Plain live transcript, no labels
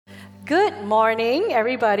Good morning,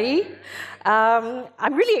 everybody.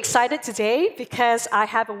 I'm really excited today because I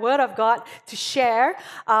have a word of God to share.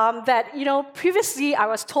 Previously I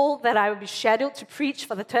was told that I would be scheduled to preach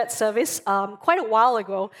for the third service quite a while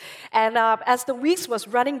ago. And as the weeks was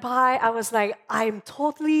running by, I was like, I'm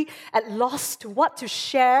totally at loss to what to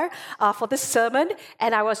share for this sermon.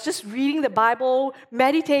 And I was just reading the Bible,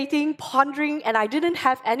 meditating, pondering, and I didn't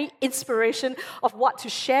have any inspiration of what to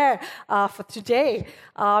share for today.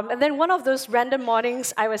 And then one of those random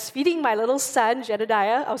mornings, I was feeding my little son,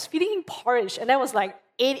 Jedediah. I was feeding him porridge, and that was like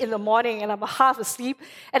 8 in the morning, and I'm half asleep.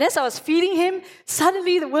 And as I was feeding him,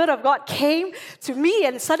 suddenly the word of God came to me,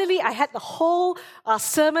 and suddenly I had the whole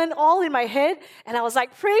sermon all in my head. And I was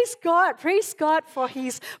like, praise God for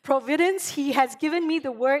His providence. He has given me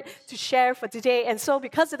the word to share for today. And so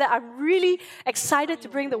because of that, I'm really excited to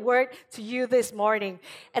bring the word to you this morning.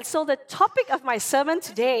 And so the topic of my sermon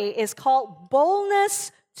today is called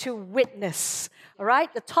Boldness to Witness. All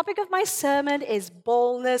right, the topic of my sermon is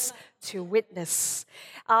boldness to witness.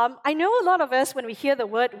 I know a lot of us, when we hear the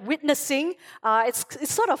word witnessing, it's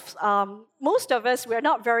sort of, most of us, we're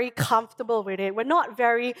not very comfortable with it.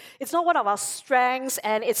 It's not one of our strengths,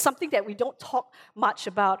 and it's something that we don't talk much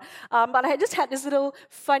about. But I just had this little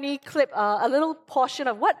funny clip, a little portion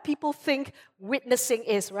of what people think witnessing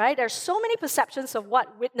is, right? There's so many perceptions of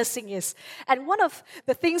what witnessing is. And one of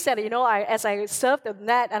the things that, as I surfed the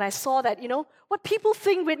net and I saw that, what people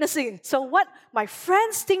think witnessing. So what my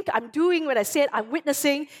friends think I'm doing when I say I'm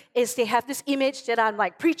witnessing is they have this image that I'm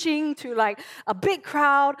like preaching to like a big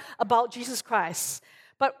crowd about Jesus Christ.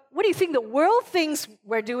 But what do you think the world thinks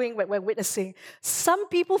we're doing when we're witnessing? Some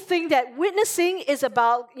people think that witnessing is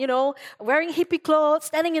about, wearing hippie clothes,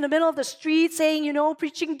 standing in the middle of the street saying,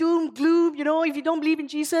 preaching doom, gloom, if you don't believe in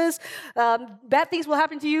Jesus, bad things will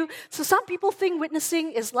happen to you. So some people think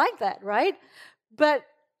witnessing is like that, right? But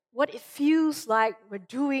what it feels like we're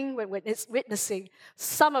doing when we're witnessing.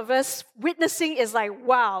 Some of us, witnessing is like,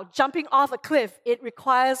 wow, jumping off a cliff. It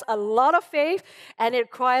requires a lot of faith, and it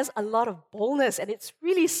requires a lot of boldness, and it's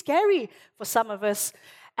really scary for some of us.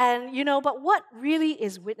 And, but what really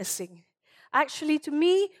is witnessing? Actually, to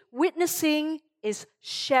me, witnessing is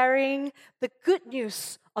sharing the good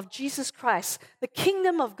news of Jesus Christ. The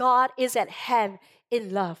kingdom of God is at hand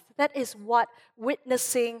in love. That is what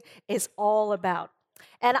witnessing is all about.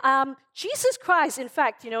 And Jesus Christ, in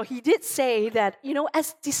fact, He did say that,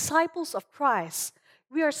 as disciples of Christ,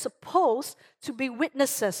 we are supposed to be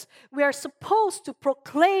witnesses. We are supposed to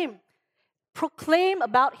proclaim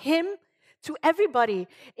about Him to everybody.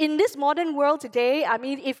 In this modern world today,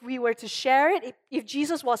 if we were to share it, if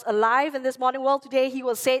Jesus was alive in this modern world today, He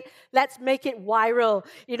will say, let's make it viral.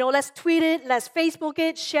 Let's tweet it, let's Facebook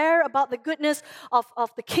it, share about the goodness of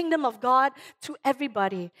the kingdom of God to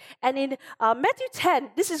everybody. And in Matthew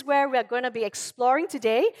 10, this is where we're going to be exploring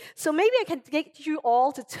today. So maybe I can get you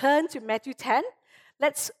all to turn to Matthew 10.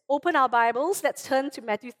 Let's open our Bibles. Let's turn to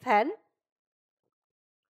Matthew 10.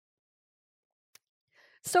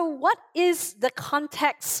 So what is the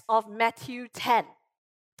context of Matthew 10?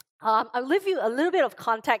 I'll give you a little bit of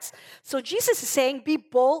context. So Jesus is saying, be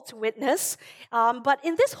bold to witness. But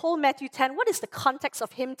in this whole Matthew 10, what is the context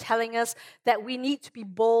of Him telling us that we need to be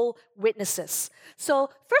bold witnesses?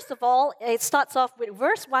 So first of all, it starts off with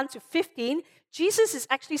verse 1 to 15. Jesus is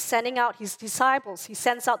actually sending out His disciples. He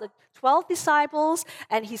sends out the 12 disciples,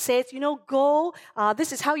 and He says, go.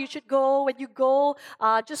 This is how you should go. When you go,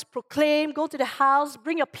 just proclaim, go to the house,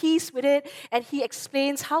 bring a peace with it. And He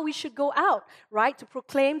explains how we should go out, right, to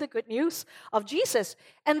proclaim the good news of Jesus.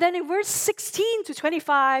 And then in verse 16 to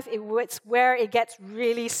 25, it's where it gets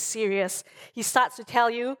really serious. He starts to tell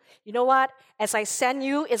you, you know what? As I send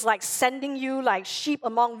you, it's like sending you like sheep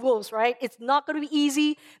among wolves, right? It's not going to be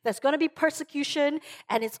easy. There's going to be persecution,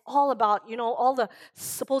 and it's all about, all the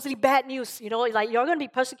supposedly bad news. Like you're going to be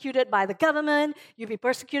persecuted by the government, you'll be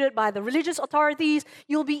persecuted by the religious authorities,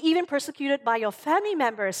 you'll be even persecuted by your family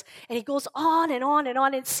members. And he goes on and on and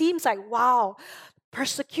on. It seems like, wow,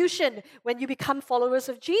 persecution when you become followers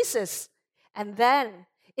of Jesus. And then,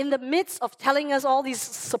 in the midst of telling us all these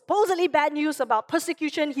supposedly bad news about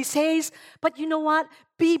persecution, He says, but you know what?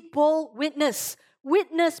 Be bold witness.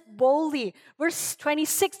 Witness boldly. Verse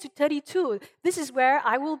 26 to 32. This is where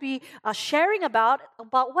I will be sharing about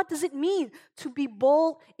what does it mean to be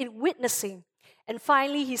bold in witnessing. And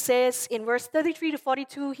finally, He says in verse 33 to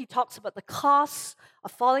 42, He talks about the cost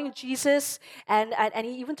of following Jesus, and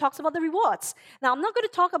he even talks about the rewards. Now, I'm not going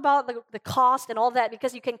to talk about the cost and all that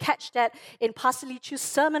because you can catch that in Pastor Lee Chu's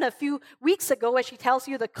sermon a few weeks ago where she tells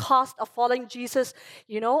you the cost of following Jesus,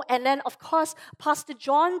 And then, of course, Pastor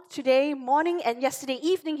John today morning and yesterday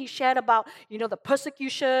evening, he shared about, the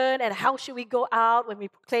persecution and how should we go out when we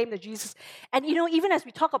proclaim the Jesus. And, even as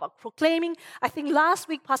we talk about proclaiming, I think last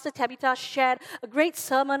week Pastor Tabitha shared a great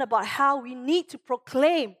sermon about how we need to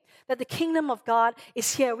proclaim that the kingdom of God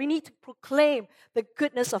is here. We need to proclaim the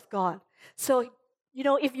goodness of God. So,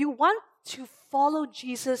 if you want to follow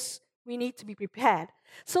Jesus, we need to be prepared.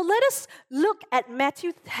 So let us look at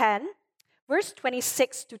Matthew 10, verse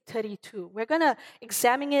 26 to 32. We're going to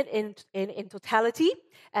examine it in totality,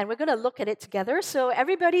 and we're going to look at it together. So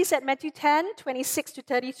everybody's at Matthew 10, 26 to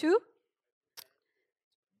 32.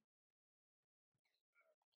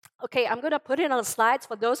 Okay, I'm going to put it on the slides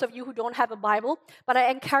for those of you who don't have a Bible, but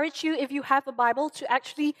I encourage you, if you have a Bible, to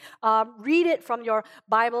actually read it from your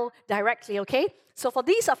Bible directly, okay? So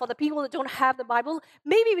these are for the people that don't have the Bible.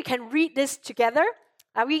 Maybe we can read this together.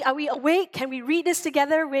 Are we awake? Can we read this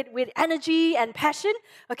together with energy and passion?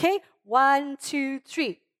 Okay, 1, 2,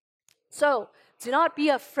 3. So, do not be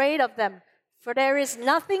afraid of them, for there is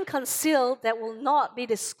nothing concealed that will not be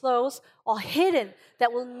disclosed or hidden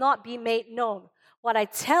that will not be made known. What I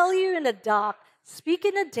tell you in the dark, speak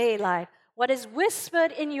in the daylight. What is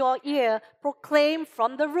whispered in your ear, proclaim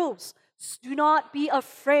from the roofs. Do not be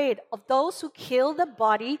afraid of those who kill the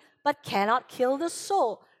body but cannot kill the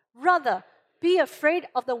soul. Rather, be afraid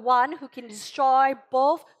of the one who can destroy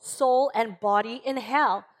both soul and body in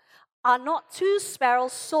hell. Are not 2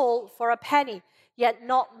 sparrows sold for a penny? Yet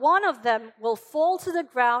not one of them will fall to the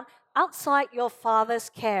ground outside your Father's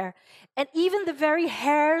care. And even the very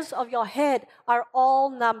hairs of your head are all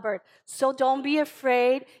numbered. So don't be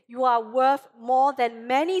afraid. You are worth more than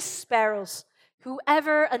many sparrows.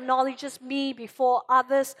 Whoever acknowledges me before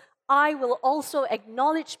others, I will also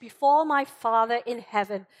acknowledge before my Father in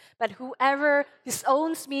heaven. But whoever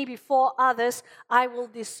disowns me before others, I will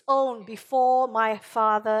disown before my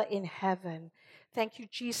Father in heaven. Thank you,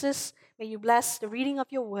 Jesus. May you bless the reading of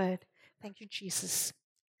your word. Thank you, Jesus.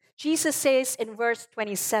 Jesus says in verse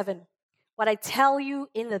 27, what I tell you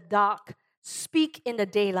in the dark, speak in the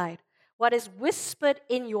daylight. What is whispered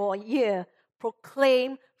in your ear,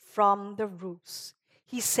 proclaim from the roofs.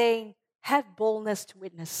 He's saying, have boldness to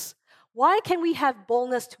witness. Why can we have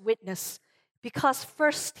boldness to witness? Because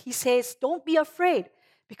first, he says, don't be afraid,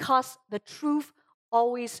 because the truth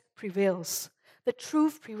always prevails. The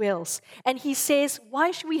truth prevails. And he says,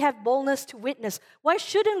 why should we have boldness to witness? Why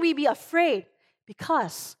shouldn't we be afraid?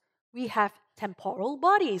 Because we have temporal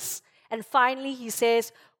bodies. And finally, he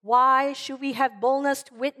says, why should we have boldness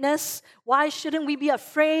to witness? Why shouldn't we be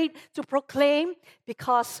afraid to proclaim?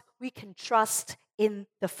 Because we can trust in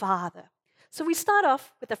the Father. So we start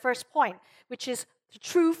off with the first point, which is the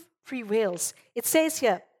truth prevails. It says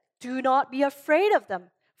here, do not be afraid of them,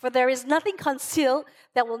 for there is nothing concealed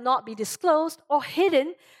that will not be disclosed or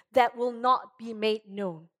hidden that will not be made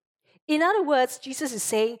known. In other words, Jesus is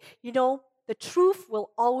saying, the truth will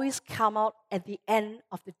always come out at the end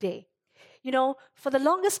of the day. For the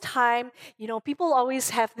longest time, people always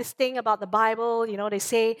have this thing about the Bible. They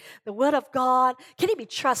say the Word of God, can it be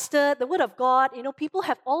trusted? The Word of God, people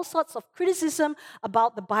have all sorts of criticism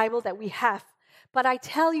about the Bible that we have. But I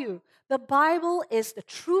tell you, the Bible is the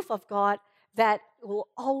truth of God that will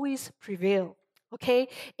always prevail. Okay?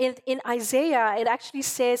 In Isaiah, it actually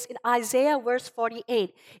says, in Isaiah verse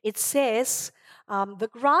 48, it says, the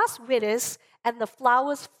grass withers and the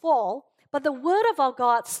flowers fall, but the word of our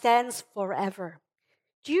God stands forever.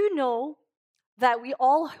 Do you know that we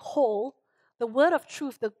all hold the word of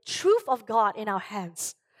truth, the truth of God in our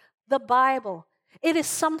hands? The Bible. It is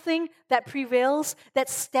something that prevails, that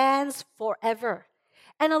stands forever.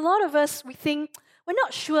 And a lot of us, we think, we're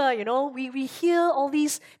not sure, we hear all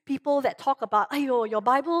these people that talk about, your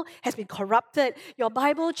Bible has been corrupted, your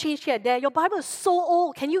Bible changed here and there, your Bible is so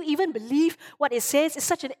old, can you even believe what it says? It's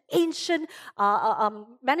such an ancient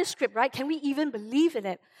manuscript, right? Can we even believe in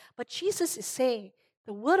it? But Jesus is saying,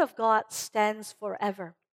 the Word of God stands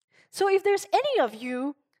forever. So if there's any of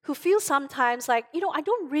you who feel sometimes like, I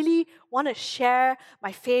don't really want to share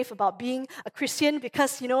my faith about being a Christian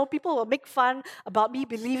because, people will make fun about me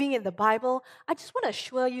believing in the Bible, I just want to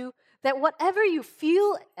assure you that whatever you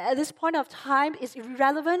feel at this point of time is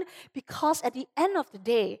irrelevant because at the end of the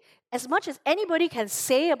day, as much as anybody can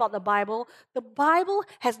say about the Bible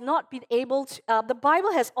has not been able to, the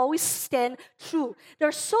Bible has always stand true. There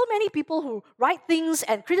are so many people who write things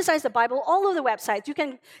and criticize the Bible all over the websites. You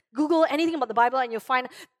can Google anything about the Bible and you'll find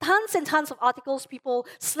tons and tons of articles, people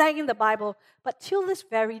slagging the Bible. But till this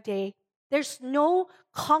very day, there's no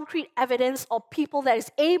concrete evidence or people that is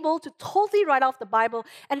able to totally write off the Bible.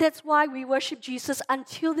 And that's why we worship Jesus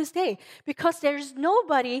until this day. Because there's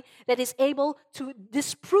nobody that is able to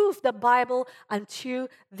disprove the Bible until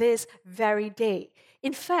this very day.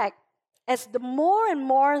 In fact, as the more and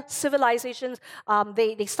more civilizations,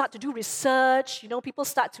 they start to do research, people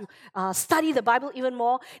start to study the Bible even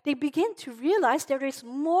more, they begin to realize there is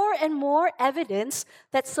more and more evidence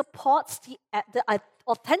that supports the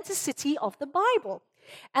authenticity of the Bible.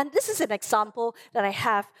 And this is an example that I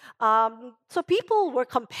have. So people were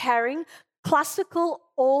comparing classical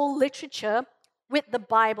old literature with the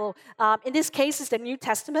Bible. In this case, it's the New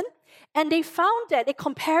Testament. And they found that they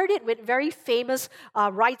compared it with very famous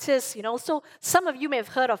writers, So some of you may have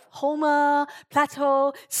heard of Homer,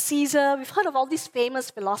 Plato, Caesar. We've heard of all these famous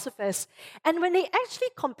philosophers. And when they actually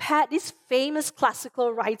compared these famous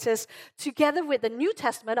classical writers together with the New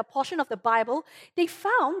Testament, a portion of the Bible, they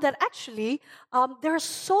found that actually there are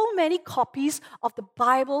so many copies of the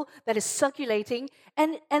Bible that is circulating.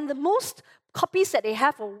 And the most copies that they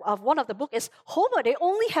have of one of the book is Homer. They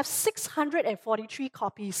only have 643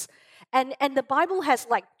 copies. And the Bible has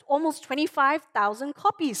like almost 25,000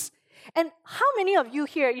 copies. And how many of you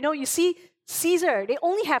here, you see Caesar, they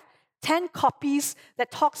only have 10 copies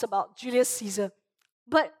that talks about Julius Caesar.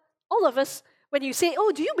 But all of us, when you say,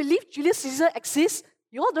 oh, do you believe Julius Caesar exists?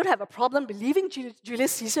 You all don't have a problem believing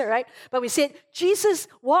Julius Caesar, right? But we said, Jesus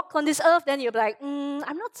walked on this earth, then you'll be like,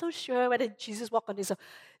 I'm not so sure whether Jesus walked on this earth.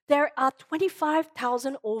 There are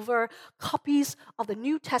 25,000 over copies of the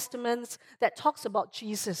New Testaments that talks about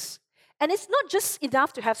Jesus. And it's not just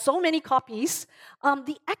enough to have so many copies.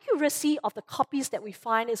 The accuracy of the copies that we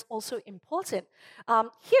find is also important.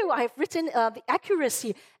 Here I have written the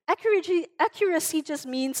accuracy. Accuracy just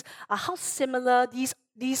means how similar these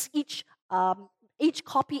each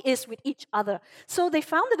copy is with each other. So they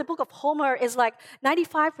found that the book of Homer is like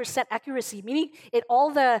 95% accuracy, meaning in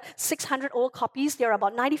all the 600 old copies, they're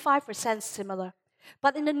about 95% similar.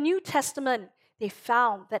 But in the New Testament, they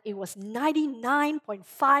found that it was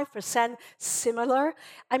 99.5% similar.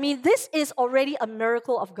 I mean, this is already a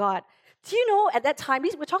miracle of God. Do you know at that time,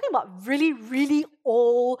 we're talking about really, really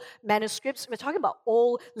old manuscripts, we're talking about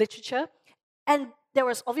old literature, and there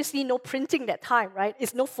was obviously no printing that time, right?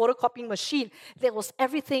 It's no photocopying machine.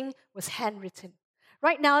 Everything was handwritten.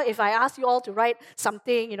 Right now, if I ask you all to write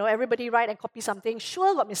something, everybody write and copy something,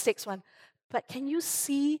 sure got mistakes one. But can you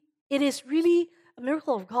see, it is really a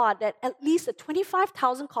miracle of God that at least the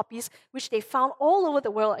 25,000 copies, which they found all over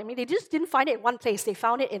the world, I mean, they just didn't find it in one place. They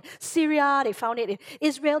found it in Syria, they found it in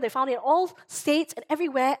Israel, they found it in all states and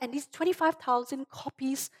everywhere, and these 25,000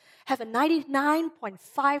 copies have a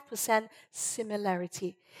 99.5%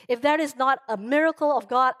 similarity. If that is not a miracle of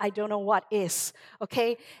God, I don't know what is,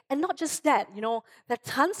 okay? And not just that, there are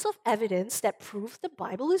tons of evidence that proves the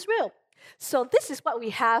Bible is real. So this is what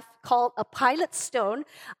we have called a pilot stone,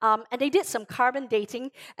 and they did some carbon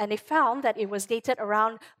dating, and they found that it was dated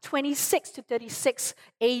around 26 to 36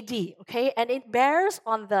 AD, okay? And it bears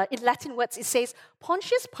on in Latin words, it says,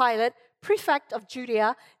 Pontius Pilate, prefect of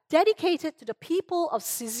Judea, dedicated to the people of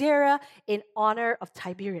Caesarea in honor of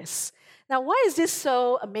Tiberius. Now, why is this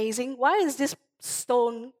so amazing? Why is this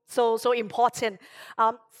stone so important?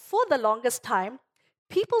 For the longest time,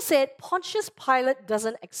 people said Pontius Pilate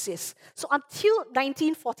doesn't exist. So until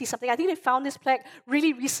 1940 something, I think they found this plaque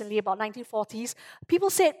really recently, about 1940s, people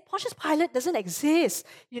said Pontius Pilate doesn't exist.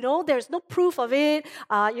 There's no proof of it.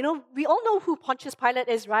 We all know who Pontius Pilate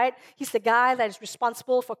is, right? He's the guy that is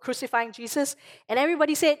responsible for crucifying Jesus. And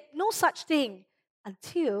everybody said, no such thing,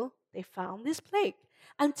 until they found this plaque.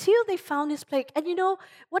 And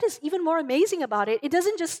what is even more amazing about it? It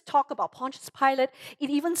doesn't just talk about Pontius Pilate.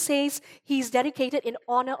 It even says he's dedicated in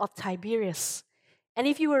honor of Tiberius. And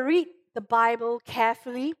if you will read the Bible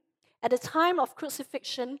carefully, at the time of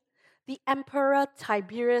crucifixion, the Emperor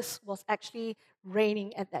Tiberius was actually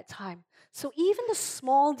reigning at that time. So even the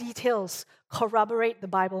small details corroborate the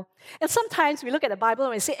Bible. And sometimes we look at the Bible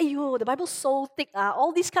and we say, "Ayo, the Bible's so thick.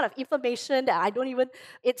 All these kind of information that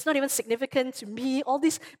it's not even significant to me. All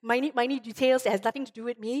these minute details that has nothing to do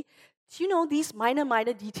with me." Do you know these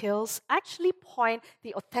minor details actually point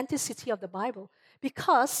the authenticity of the Bible?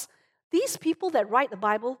 Because these people that write the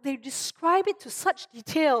Bible, they describe it to such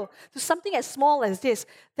detail, to something as small as this,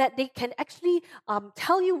 that they can actually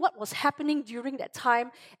tell you what was happening during that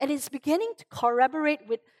time, and it's beginning to corroborate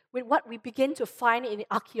with what we begin to find in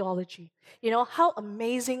archaeology. You know, how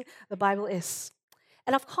amazing the Bible is.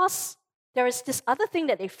 And of course, there is this other thing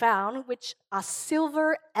that they found, which are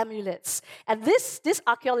silver amulets. And this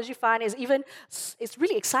archaeology find is it's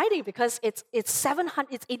really exciting because it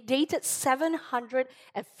dated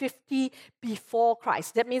 750 before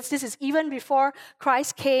Christ. That means this is even before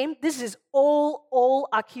Christ came. This is old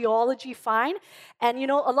archaeology find. And you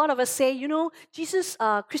know, a lot of us say, you know,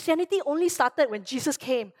 Christianity only started when Jesus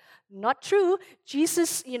came. Not true.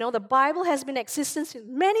 Jesus, you know, the Bible has been in existence for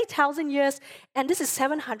many thousand years, and this is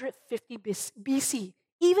 750 BC,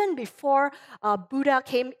 even before Buddha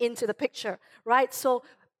came into the picture, right? So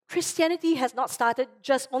Christianity has not started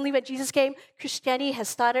just only when Jesus came. Christianity has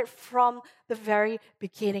started from the very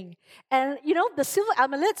beginning. And you know, the silver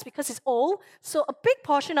amulets, because it's old, so a big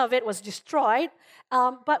portion of it was destroyed.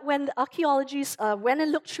 But when the archaeologists went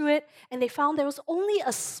and looked through it, and they found there was only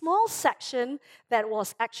a small section that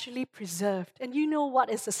was actually preserved. And you know what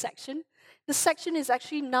is the section? The section is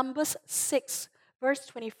actually Numbers 6, verse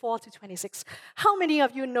 24 to 26. How many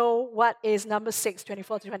of you know what is Numbers 6,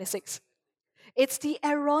 24 to 26? It's the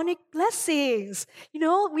Aaronic blessings. You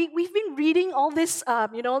know, we've been reading all this,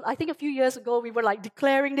 you know, I think a few years ago we were like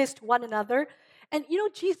declaring this to one another. And you know,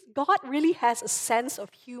 God really has a sense of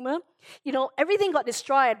humor. You know, everything got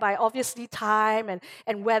destroyed by obviously time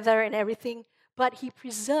and weather and everything, but He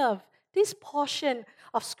preserved this portion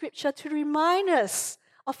of Scripture to remind us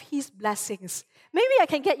of His blessings. Maybe I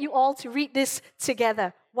can get you all to read this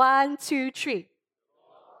together. 1, 2, 3.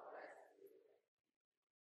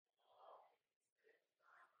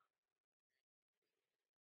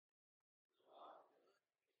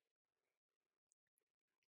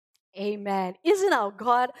 Amen. Isn't our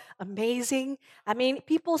God amazing? I mean,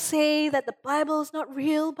 people say that the Bible is not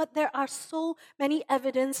real, but there are so many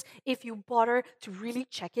evidence if you bother to really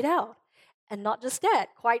check it out. And not just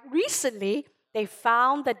that, quite recently, they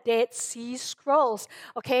found the Dead Sea Scrolls,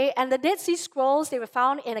 okay? And the Dead Sea Scrolls, they were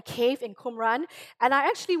found in a cave in Qumran. And I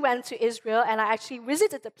actually went to Israel and I actually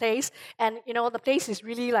visited the place. And, you know, the place is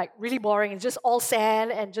really boring. It's just all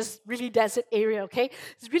sand and just really desert area, okay?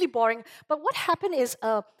 It's really boring. But what happened is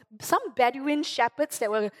some Bedouin shepherds that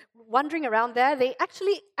were wandering around there, they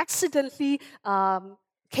actually accidentally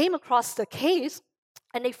came across the caves,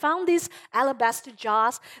 and they found these alabaster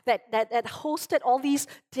jars that hosted all these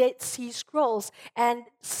Dead Sea Scrolls, and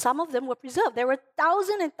some of them were preserved. There were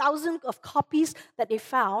thousands and thousands of copies that they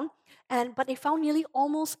found, but they found nearly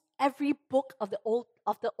almost every book of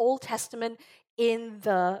the Old Testament in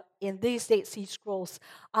these Dead Sea Scrolls.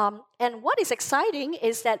 And what is exciting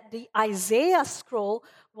is that the Isaiah scroll,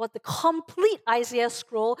 the complete Isaiah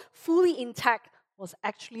scroll, fully intact, was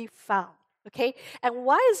actually found. Okay, and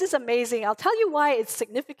why is this amazing? I'll tell you why it's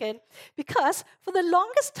significant. Because for the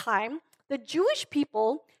longest time, the Jewish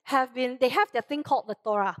people have their thing called the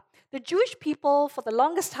Torah. The Jewish people, for the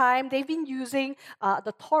longest time, they've been using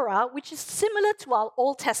the Torah, which is similar to our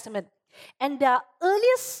Old Testament. And the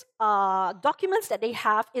earliest documents that they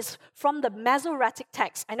have is from the Masoretic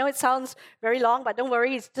text. I know it sounds very long, but don't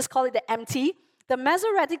worry, just call it the MT. The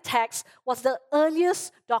Masoretic text was the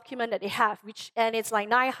earliest document that they have, and it's like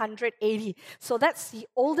 980. So that's the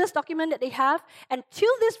oldest document that they have. And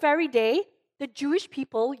till this very day, the Jewish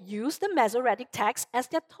people use the Masoretic text as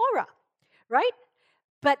their Torah, right?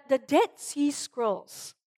 But the Dead Sea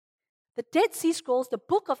Scrolls, the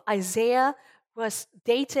book of Isaiah was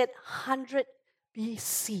dated 100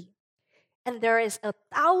 BC. And there is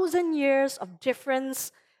 1,000 years of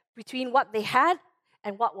difference between what they had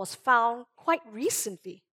and what was found quite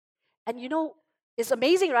recently. And you know, it's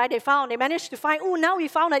amazing, right? They managed to find, now we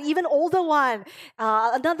found an even older one,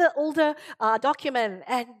 another older document.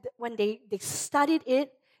 And when they studied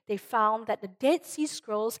it, they found that the Dead Sea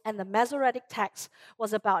Scrolls and the Masoretic text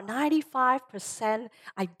was about 95%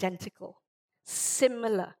 identical,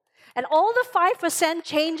 similar. And all the 5%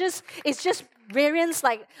 changes is just variants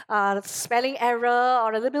like spelling error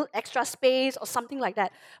or a little bit extra space or something like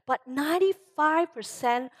that. But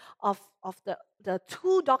 95% of the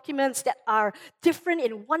two documents that are different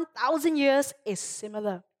in 1,000 years is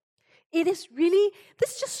similar. It is really,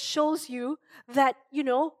 this just shows you that, you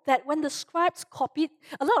know, that when the scribes copied,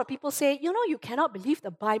 a lot of people say, you know, you cannot believe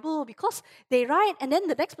the Bible because they write and then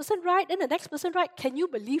the next person write, then the next person write. Can you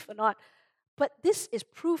believe or not? But this is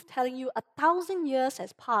proof telling you 1,000 years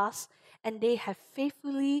has passed and they have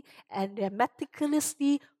faithfully and they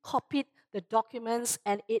meticulously copied the documents,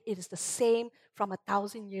 and it is the same from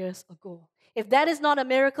 1,000 years ago. If that is not a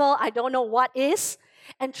miracle, I don't know what is.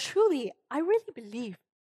 And truly, I really believe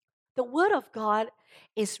the Word of God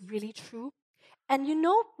is really true. And you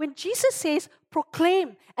know, when Jesus says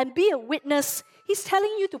proclaim and be a witness, He's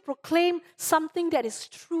telling you to proclaim something that is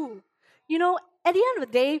true. You know, at the end of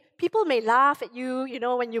the day, people may laugh at you, you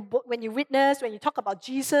know, when you witness, when you talk about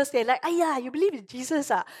Jesus, they're like, ah, yeah, you believe in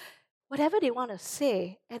Jesus. Ah. Whatever they want to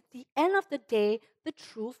say, at the end of the day, the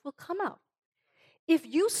truth will come out. If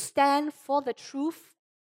you stand for the truth,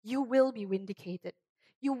 you will be vindicated.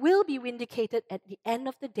 You will be vindicated at the end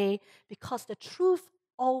of the day because the truth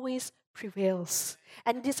always prevails.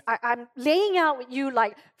 And this, I'm laying out with you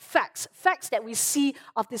like facts that we see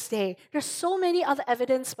of this day. There's so many other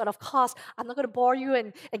evidence, but of course, I'm not going to bore you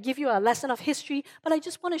and give you a lesson of history, but I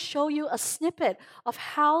just want to show you a snippet of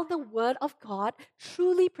how the Word of God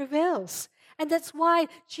truly prevails. And that's why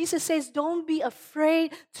Jesus says, don't be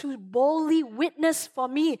afraid to boldly witness for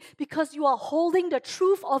me because you are holding the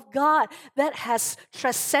truth of God that has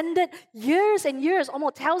transcended years and years,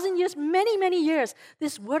 almost 1,000 years, many, many years.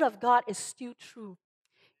 This Word of God is still true.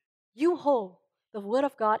 You hold the Word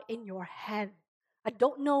of God in your hand. I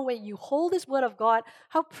don't know when you hold this Word of God,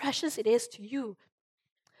 how precious it is to you.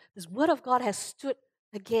 This Word of God has stood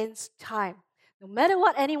against time. No matter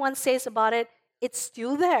what anyone says about it, it's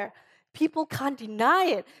still there. People can't deny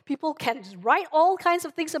it. People can write all kinds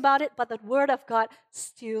of things about it, but the Word of God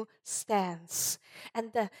still stands.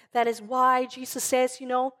 And that is why Jesus says, you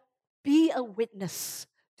know, be a witness.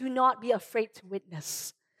 Do not be afraid to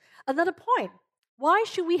witness. Another point, why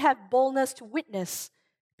should we have boldness to witness?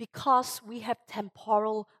 Because we have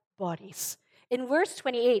temporal bodies. In verse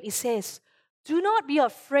 28, it says, do not be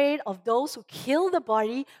afraid of those who kill the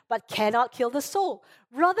body but cannot kill the soul.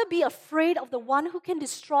 Rather be afraid of the one who can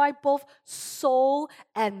destroy both soul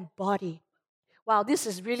and body. Wow, this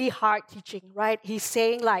is really hard teaching, right? He's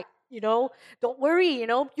saying like, you know, don't worry, you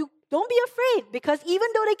know, you don't be afraid because even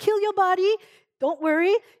though they kill your body, don't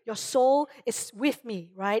worry, your soul is with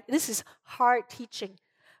me, right? This is hard teaching.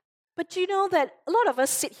 But you know that a lot of us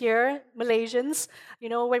sit here, Malaysians, you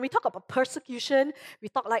know, when we talk about persecution, we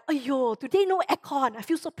talk like, "Ayo, today no aircon, I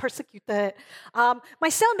feel so persecuted." My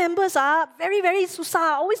cell members are very, very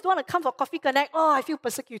susah, always don't want to come for Coffee Connect. Oh, I feel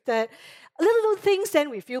persecuted. Little things, then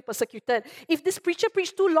we feel persecuted. If this preacher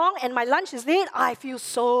preached too long and my lunch is late, I feel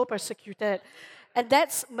so persecuted. And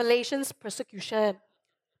that's Malaysians' persecution.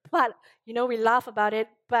 But, you know, we laugh about it.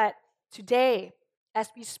 But today, as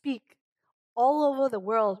we speak, all over the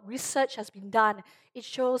world, research has been done. It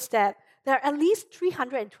shows that there are at least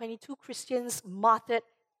 322 Christians martyred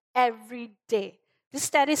every day. This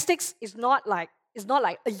statistics is not like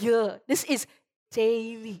a year. This is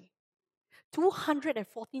daily.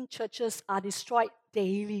 214 churches are destroyed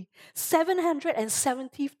daily.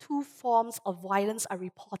 772 forms of violence are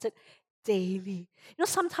reported daily. You know,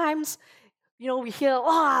 sometimes, you know, we hear,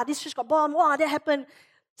 oh, this church got bombed, oh, that happened.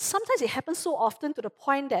 Sometimes it happens so often to the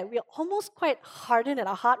point that we're almost quite hardened in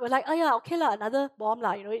our heart. We're like, oh yeah, okay lah, another bomb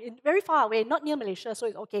lah, you know, very far away, not near Malaysia, so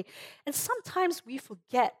it's okay. And sometimes we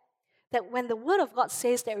forget that when the Word of God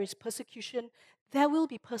says there is persecution, there will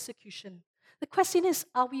be persecution. The question is,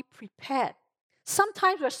 are we prepared?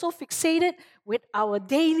 Sometimes we're so fixated with our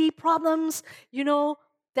daily problems, you know,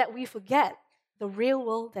 that we forget the real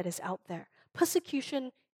world that is out there.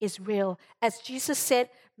 Persecution is real. As Jesus said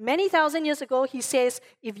many thousand years ago, He says,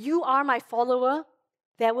 if you are my follower,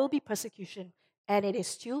 there will be persecution. And it is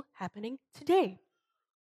still happening today.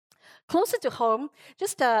 Closer to home,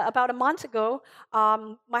 just about a month ago,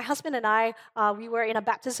 my husband and I, we were in a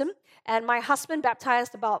baptism, and my husband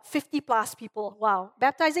baptized about 50 plus people. Wow,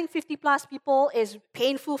 baptizing 50 plus people is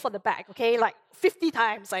painful for the back, okay? Like 50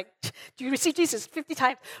 times, like, do you receive Jesus 50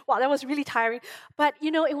 times? Wow, that was really tiring. But,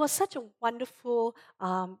 you know, it was such a wonderful,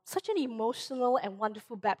 such an emotional and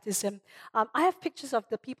wonderful baptism. I have pictures of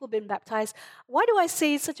the people being baptized. Why do I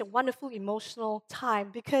say it's such a wonderful, emotional time?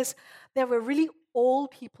 Because there were really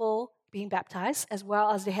old people being baptized, as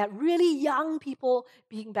well as they had really young people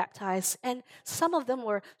being baptized. And some of them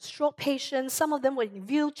were stroke patients, some of them were in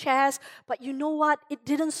wheelchairs, but you know what? It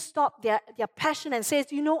didn't stop their passion and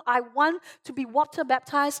says, you know, I want to be water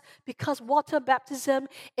baptized because water baptism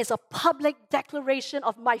is a public declaration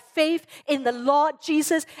of my faith in the Lord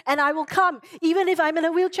Jesus, and I will come. Even if I'm in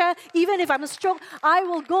a wheelchair, even if I'm a stroke, I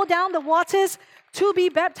will go down the waters to be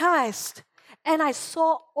baptized. And I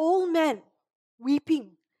saw old men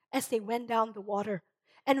weeping as they went down the water.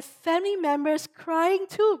 And family members crying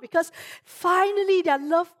too, because finally their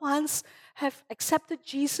loved ones have accepted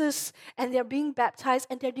Jesus and they're being baptized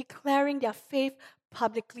and they're declaring their faith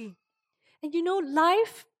publicly. And you know,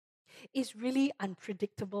 life is really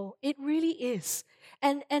unpredictable. It really is.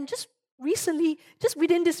 And just recently, just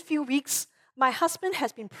within these few weeks, my husband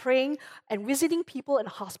has been praying and visiting people in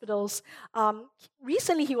hospitals.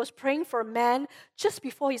 Recently, he was praying for a man just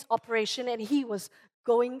before his operation, and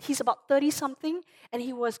he's about 30 something, and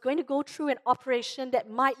he was going to go through an operation that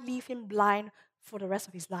might leave him blind for the rest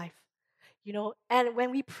of his life. And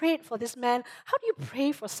when we prayed for this man, how do you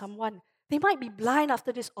pray for someone? They might be blind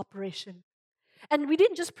after this operation. And we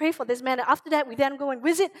didn't just pray for this man. After that, we then go and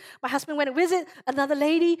visit. My husband went and visit another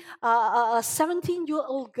lady, a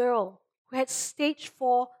 17-year-old girl who had stage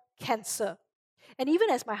 4 cancer. And even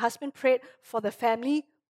as my husband prayed for the family,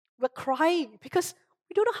 we're crying because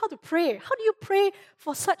we don't know how to pray. How do you pray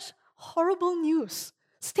for such horrible news?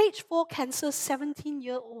 Stage 4 cancer,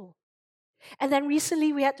 17-year-old. And then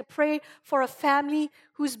recently we had to pray for a family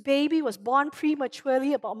whose baby was born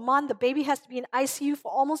prematurely, about a month. The baby has to be in ICU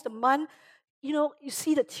for almost a month. You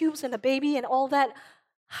see the tubes and the baby and all that.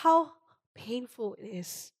 How painful it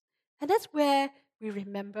is. And that's where we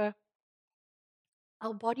remember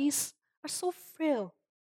our bodies are so frail.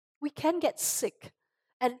 We can get sick.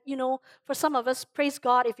 And, for some of us, praise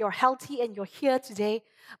God if you're healthy and you're here today.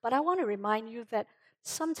 But I want to remind you that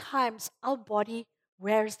sometimes our body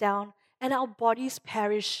wears down and our bodies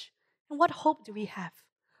perish. And what hope do we have?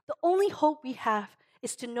 The only hope we have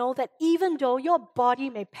is to know that even though your body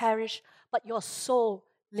may perish, but your soul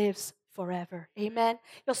lives forever. Amen?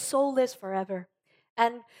 Your soul lives forever.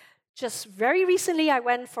 And just very recently, I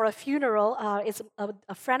went for a funeral. It's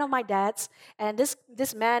a friend of my dad's, and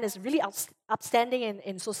this man is really upstanding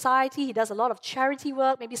in society. He does a lot of charity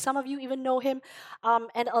work. Maybe some of you even know him.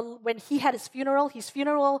 When he had his funeral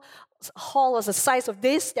hall was the size of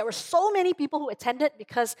this. There were so many people who attended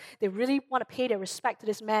because they really want to pay their respect to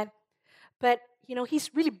this man. But,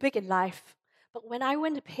 he's really big in life. But when I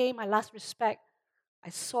went to pay my last respect, I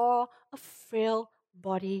saw a frail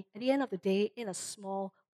body at the end of the day in a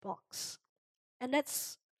small box. And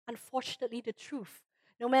that's unfortunately the truth.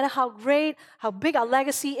 No matter how great, how big our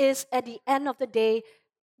legacy is, at the end of the day,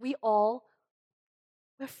 we're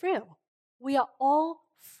frail. We are all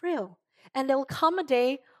frail. And there will come a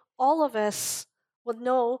day, all of us will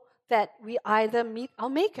know that we either meet our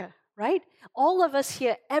Maker, right? All of us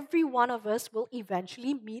here, every one of us will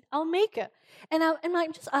eventually meet our Maker. And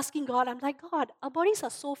I'm just asking God, I'm like, God, our bodies are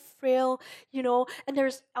so frail, and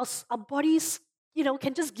our bodies,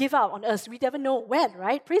 can just give up on us. We never know when,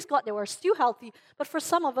 right? Praise God that we're still healthy. But for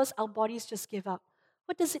some of us, our bodies just give up.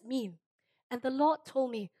 What does it mean? And the Lord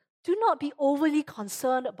told me, do not be overly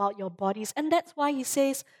concerned about your bodies. And that's why He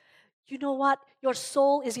says, you know what? Your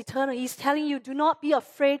soul is eternal. He's telling you, do not be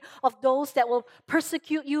afraid of those that will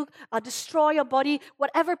persecute you, destroy your body,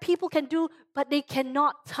 whatever people can do, but they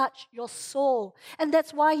cannot touch your soul. And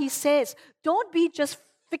that's why He says, don't be just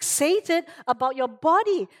fixated about your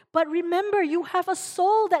body, but remember, you have a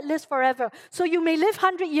soul that lives forever. So you may live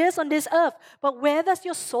 100 years on this earth, but where does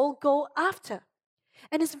your soul go after?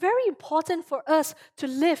 And it's very important for us to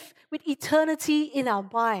live with eternity in our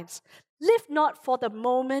minds. Live not for the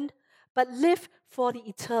moment, but live for the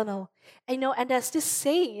eternal. And there's this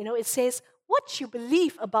saying, it says, what you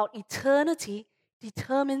believe about eternity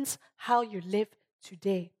determines how you live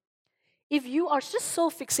today. If you are just so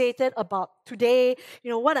fixated about today,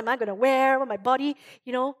 what am I going to wear, what my body,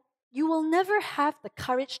 you will never have the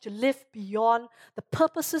courage to live beyond the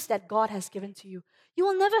purposes that God has given to you. You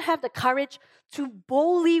will never have the courage to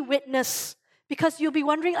boldly witness because you'll be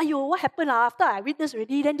wondering, what happened after I witnessed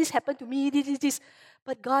already? Then this happened to me, this.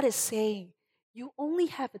 But God is saying, you only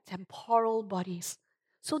have a temporal bodies.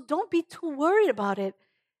 So don't be too worried about it,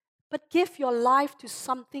 but give your life to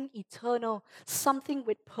something eternal, something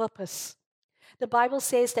with purpose. The Bible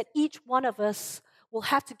says that each one of us will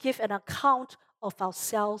have to give an account of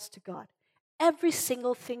ourselves to God. Every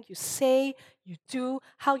single thing you say, you do,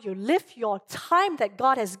 how you live your time that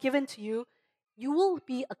God has given to you, you will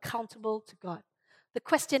be accountable to God. The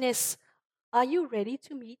question is, are you ready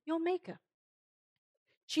to meet your Maker?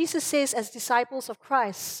 Jesus says, as disciples of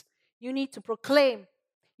Christ, you need to proclaim.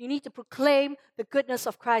 You need to proclaim the goodness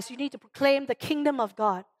of Christ. You need to proclaim the kingdom of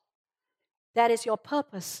God. That is your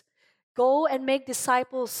purpose. Go and make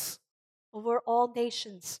disciples over all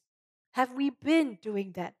nations. Have we been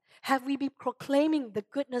doing that? Have we been proclaiming the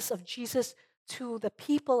goodness of Jesus to the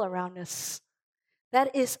people around us?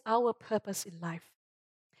 That is our purpose in life.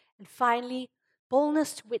 And finally,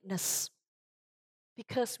 boldness to witness,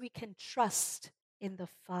 because we can trust in the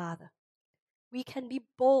Father. We can be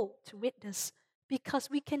bold to witness because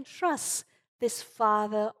we can trust this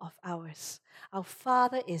Father of ours. Our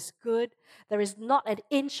Father is good. There is not an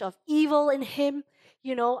inch of evil in Him.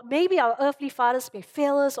 Maybe our earthly fathers may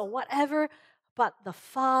fail us or whatever, but the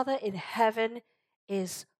Father in heaven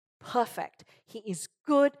is perfect. He is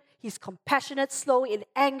good. He's compassionate, slow in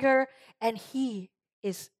anger, and He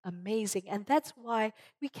is amazing. And that's why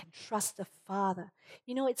we can trust the Father.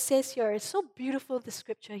 You know, it says here, it's so beautiful, the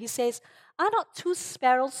scripture. He says, "Are not two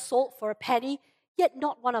sparrows sold for a penny? Yet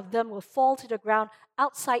not one of them will fall to the ground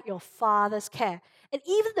outside your Father's care. And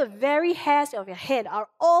even the very hairs of your head are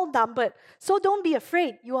all numbered. So don't be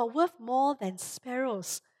afraid. You are worth more than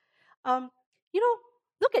sparrows." Um, you know,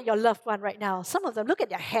 look at your loved one right now. Some of them, look at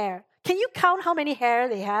their hair. Can you count how many hair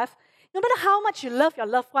they have? No matter how much you love your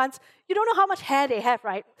loved ones, you don't know how much hair they have,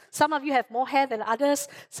 right? Some of you have more hair than others.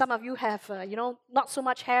 Some of you have, not so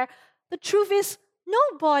much hair. The truth is,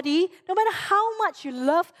 nobody, no matter how much you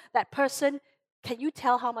love that person, can you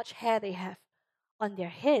tell how much hair they have on their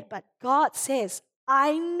head. But God says,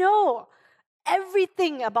 "I know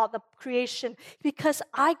everything about the creation because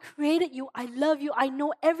I created you. I love you. I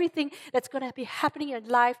know everything that's going to be happening in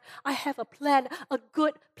life. I have a plan, a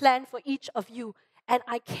good plan for each of you, and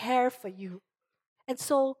I care for you." And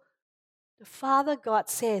so the Father God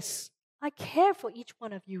says, "I care for each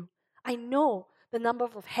one of you. I know the number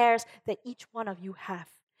of hairs that each one of you have."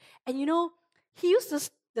 And He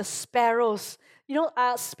uses the sparrows.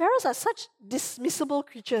 Sparrows are such dismissible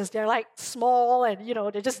creatures. They're like small and,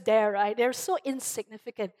 they're just there, right? They're so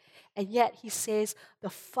insignificant. And yet He says, the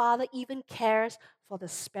Father even cares for the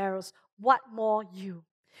sparrows. What more you?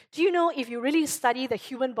 Do you know if you really study the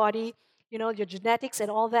human body, your genetics and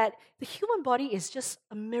all that, the human body is just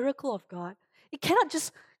a miracle of God. It cannot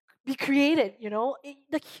just be created.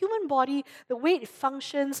 The human body, the way it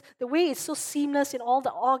functions, the way it's so seamless in all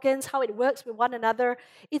the organs, how it works with one another,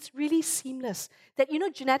 it's really seamless. That,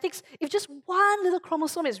 genetics, if just one little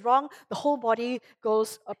chromosome is wrong, the whole body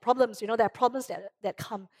goes problems. There are problems that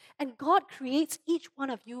come. And God creates each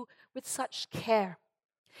one of you with such care.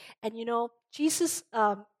 And Jesus,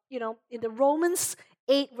 in the Romans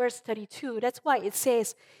 8, verse 32, that's why it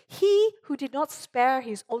says, "He who did not spare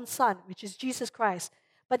His own Son," which is Jesus Christ,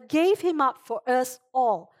 "but gave Him up for us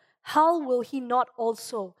all, how will He not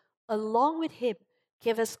also, along with Him,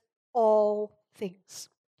 give us all things?"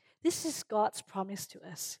 This is God's promise to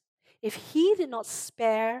us. If He did not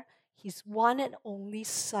spare His one and only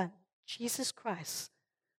Son, Jesus Christ,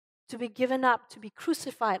 to be given up, to be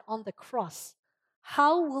crucified on the cross,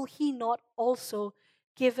 how will He not also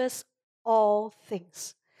give us all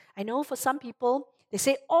things? I know for some people, they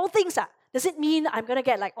say all things does it mean I'm going to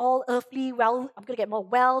get like all earthly wealth, I'm going to get more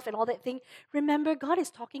wealth and all that thing? Remember, God is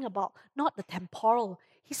talking about not the temporal.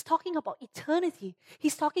 He's talking about eternity.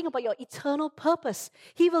 He's talking about your eternal purpose.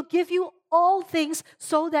 He will give you all things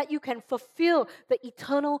so that you can fulfill the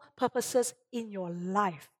eternal purposes in your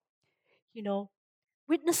life.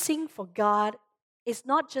 Witnessing for God is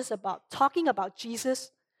not just about talking about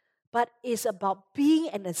Jesus, but is about being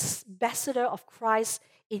an ambassador of Christ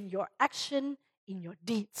in your action, in your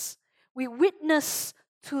deeds. We witness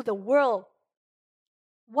to the world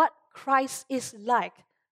what Christ is like,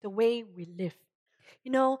 the way we live.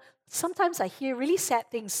 Sometimes I hear really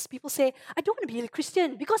sad things. People say, "I don't want to be a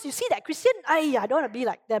Christian because you see that Christian, I don't want to be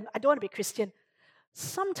like them. I don't want to be Christian."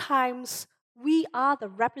 Sometimes we are the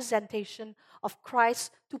representation of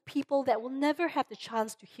Christ to people that will never have the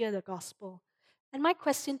chance to hear the gospel. And my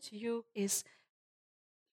question to you is,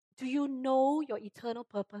 do you know your eternal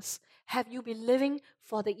purpose? Have you been living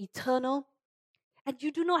for the eternal? And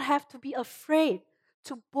you do not have to be afraid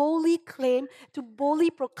to boldly claim, to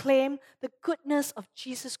boldly proclaim the goodness of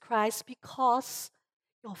Jesus Christ because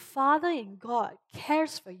your Father in God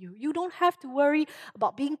cares for you. You don't have to worry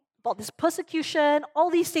about this persecution, all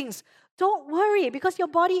these things. Don't worry because your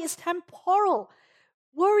body is temporal.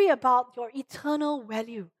 Worry about your eternal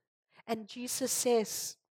value. And Jesus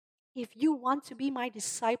says, if you want to be my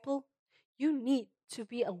disciple, you need to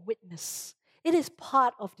be a witness. It is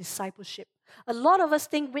part of discipleship. A lot of us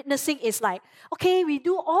think witnessing is like, okay, we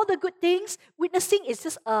do all the good things. Witnessing is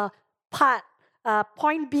just a part,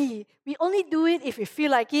 point B. We only do it if we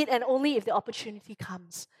feel like it and only if the opportunity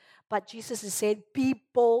comes. But Jesus is saying, be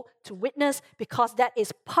bold to witness because that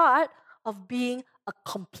is part of being a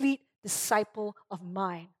complete disciple of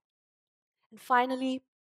mine. And finally,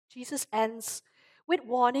 Jesus ends with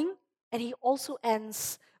warning and He also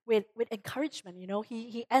ends with encouragement.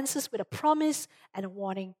 He answers with a promise and a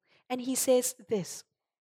warning. And He says this: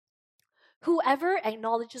 "Whoever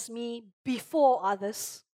acknowledges me before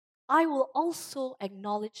others, I will also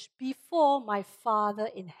acknowledge before my Father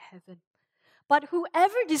in heaven. But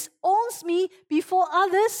whoever disowns me before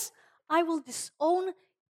others, I will disown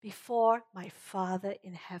before my Father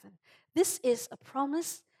in heaven." This is a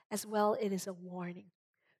promise as well, it is a warning.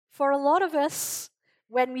 For a lot of us,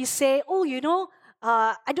 when we say, "Oh,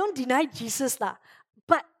 I don't deny Jesus,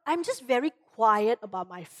 but I'm just very quiet about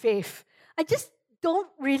my faith. I just don't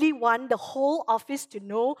really want the whole office to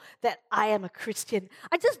know that I am a Christian.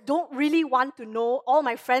 I just don't really want to know all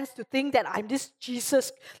my friends to think that I'm this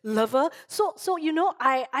Jesus lover. So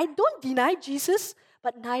I don't deny Jesus,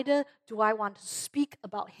 but neither do I want to speak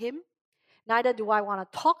about him. Neither do I want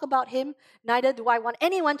to talk about him. Neither do I want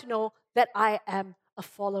anyone to know that I am a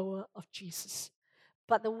follower of Jesus.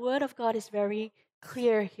 But the Word of God is very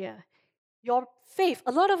clear here. Your faith,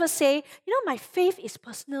 a lot of us say, my faith is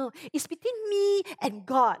personal. It's between me and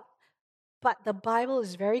God. But the Bible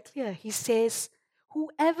is very clear. He says,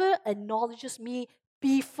 whoever acknowledges me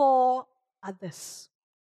before others.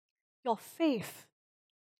 Your faith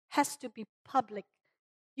has to be public.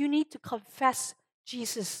 You need to confess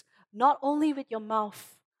Jesus, not only with your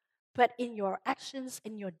mouth, but in your actions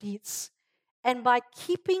and your deeds. And by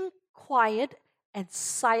keeping quiet and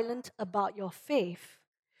silent about your faith,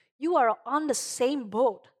 you are on the same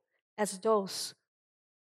boat as those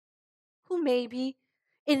who may be,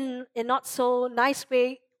 in a not so nice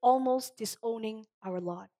way, almost disowning our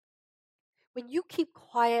Lord. When you keep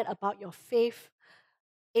quiet about your faith,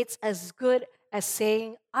 it's as good as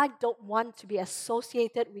saying, I don't want to be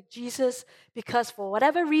associated with Jesus because for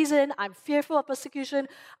whatever reason, I'm fearful of persecution.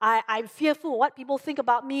 I'm fearful of what people think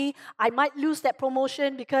about me. I might lose that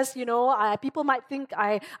promotion because, people might think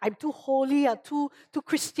I'm too holy or too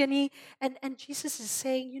Christian-y. And Jesus is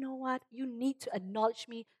saying, you know what? You need to acknowledge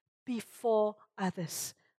me before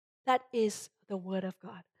others. That is the Word of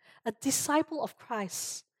God. A disciple of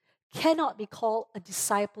Christ cannot be called a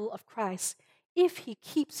disciple of Christ if he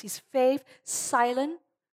keeps his faith silent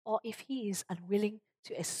or if he is unwilling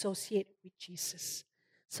to associate with Jesus.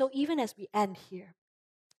 So even as we end here,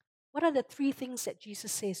 what are the three things that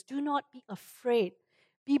Jesus says? Do not be afraid.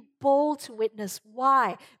 Be bold to witness.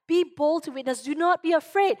 Why? Be bold to witness. Do not be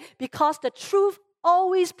afraid because the truth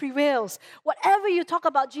always prevails. Whatever you talk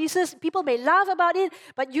about Jesus, people may laugh about it,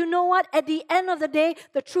 but you know what? At the end of the day,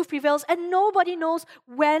 the truth prevails, and nobody knows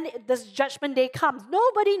when this judgment day comes.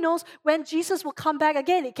 Nobody knows when Jesus will come back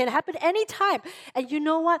again. It can happen anytime. And you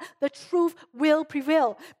know what? The truth will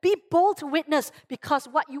prevail. Be bold to witness because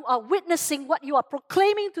what you are witnessing, what you are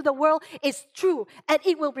proclaiming to the world is true, and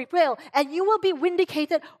it will prevail, and you will be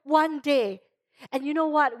vindicated one day. And you know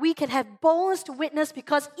what? We can have boldness to witness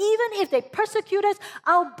because even if they persecute us,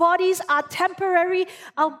 our bodies are temporary.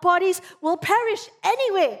 Our bodies will perish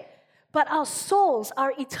anyway. But our souls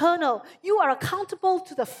are eternal. You are accountable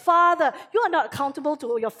to the Father. You are not accountable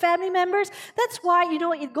to your family members. That's why,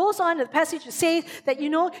 it goes on in the passage to say that,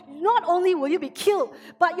 not only will you be killed,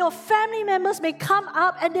 but your family members may come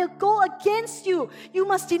up and they'll go against you. You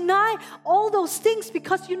must deny all those things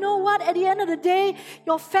because you know what? At the end of the day,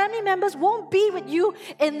 your family members won't be with you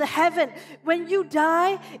in the heaven. When you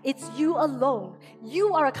die, it's you alone.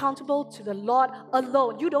 You are accountable to the Lord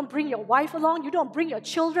alone. You don't bring your wife along. You don't bring your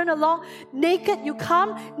children along. Naked you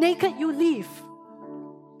come, naked you leave.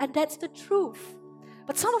 And that's the truth.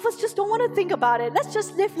 But some of us just don't want to think about it. Let's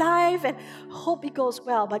just live life and hope it goes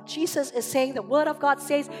well. But Jesus is saying, the Word of God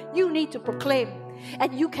says, you need to proclaim.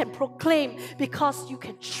 And you can proclaim because you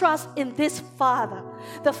can trust in this Father.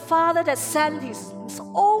 The Father that sent His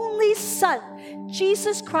only Son,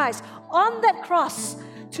 Jesus Christ, on that cross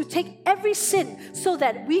to take every sin so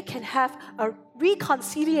that we can have a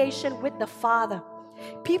reconciliation with the Father.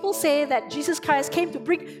 People say that Jesus Christ came to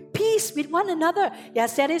bring peace with one another.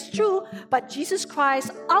 Yes, that is true. But Jesus Christ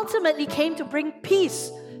ultimately came to bring peace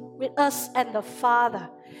with us and the Father.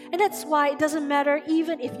 And that's why it doesn't matter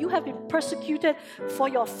even if you have been persecuted for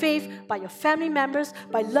your faith by your family members,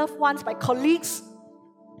 by loved ones, by colleagues.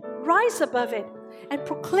 Rise above it and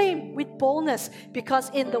proclaim with boldness because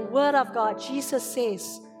in the Word of God, Jesus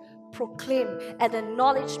says, proclaim and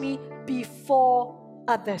acknowledge me before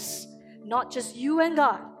others. Not just you and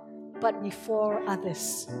God, but before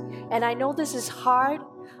others. And I know this is hard.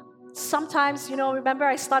 Sometimes, remember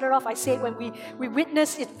I started off, I said when we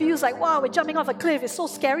witness, it feels like, wow, we're jumping off a cliff. It's so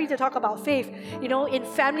scary to talk about faith. In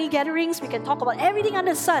family gatherings, we can talk about everything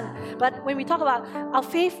under the sun. But when we talk about our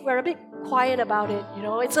faith, we're a bit quiet about it.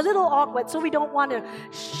 It's a little awkward, so we don't want to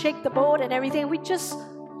shake the boat and everything. We just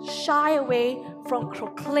shy away from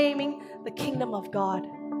proclaiming the kingdom of God.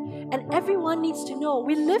 And everyone needs to know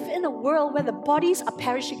we live in a world where the bodies are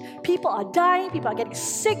perishing. People are dying, people are getting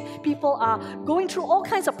sick, people are going through all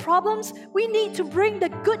kinds of problems. We need to bring the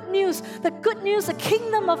good news. The good news, the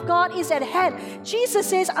kingdom of God is at hand. Jesus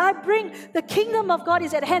says, I bring the kingdom of God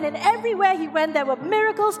is at hand. And everywhere He went, there were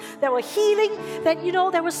miracles, there were healing, that,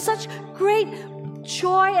 there was such great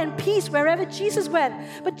joy and peace wherever Jesus went.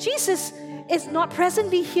 But Jesus is not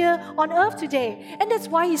presently here on earth today. And that's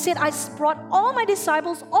why he said, I brought all my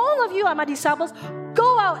disciples, all of you are my disciples,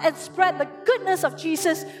 go out and spread the goodness of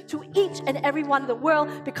Jesus to each and every one in the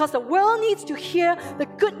world, because the world needs to hear the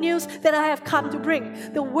good news that I have come to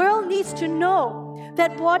bring. The world needs to know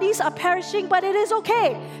that bodies are perishing, but it is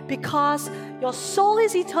okay, because your soul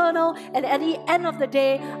is eternal, and at the end of the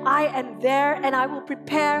day, I am there, and I will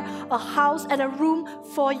prepare a house and a room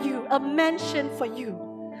for you, a mansion for you.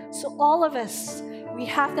 So all of us, we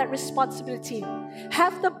have that responsibility.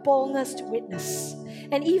 Have the boldness to witness.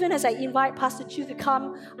 And even as I invite Pastor Chu to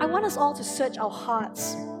come, I want us all to search our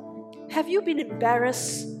hearts. Have you been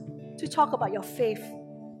embarrassed to talk about your faith?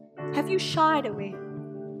 Have you shied away?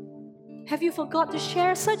 Have you forgot to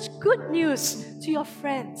share such good news to your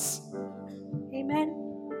friends? Amen.